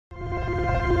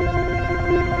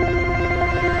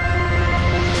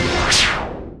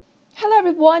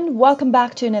everyone, welcome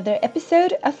back to another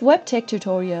episode of Web Tech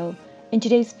Tutorial. In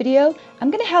today's video, I'm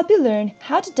going to help you learn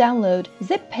how to download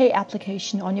Zebpay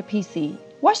application on your PC.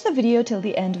 Watch the video till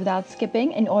the end without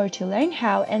skipping in order to learn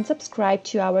how and subscribe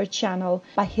to our channel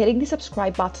by hitting the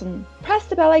subscribe button. Press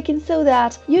the bell icon so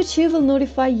that YouTube will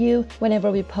notify you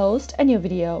whenever we post a new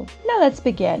video. Now let's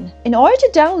begin. In order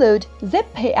to download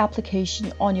Zebpay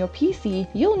application on your PC,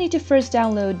 you'll need to first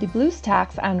download the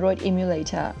BlueStacks Android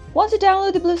emulator. Once you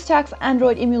download the BlueStacks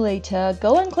Android emulator,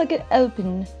 go and click it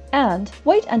open and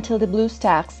wait until the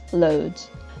BlueStacks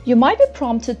loads. You might be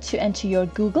prompted to enter your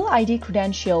Google ID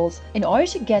credentials in order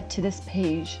to get to this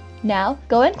page. Now,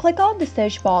 go and click on the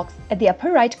search box at the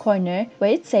upper right corner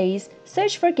where it says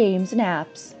Search for Games and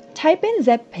Apps. Type in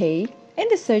Zebpay in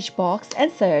the search box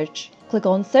and search. Click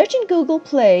on Search in Google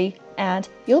Play and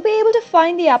you'll be able to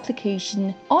find the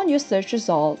application on your search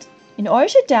result. In order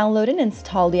to download and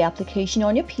install the application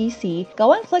on your PC,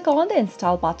 go and click on the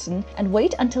Install button and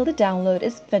wait until the download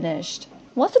is finished.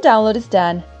 Once the download is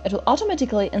done, it will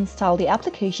automatically install the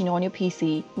application on your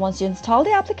PC. Once you install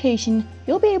the application,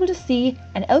 you'll be able to see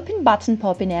an Open button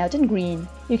popping out in green.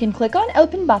 You can click on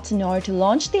Open button in order to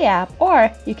launch the app,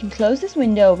 or you can close this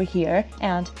window over here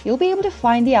and you'll be able to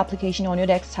find the application on your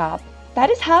desktop. That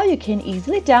is how you can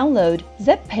easily download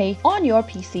Zebpay on your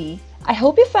PC. I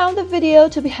hope you found the video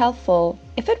to be helpful.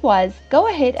 If it was, go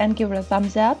ahead and give it a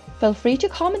thumbs up. Feel free to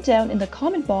comment down in the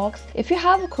comment box if you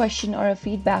have a question or a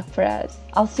feedback for us.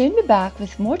 I'll soon be back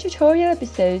with more tutorial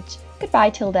episodes.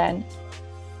 Goodbye till then.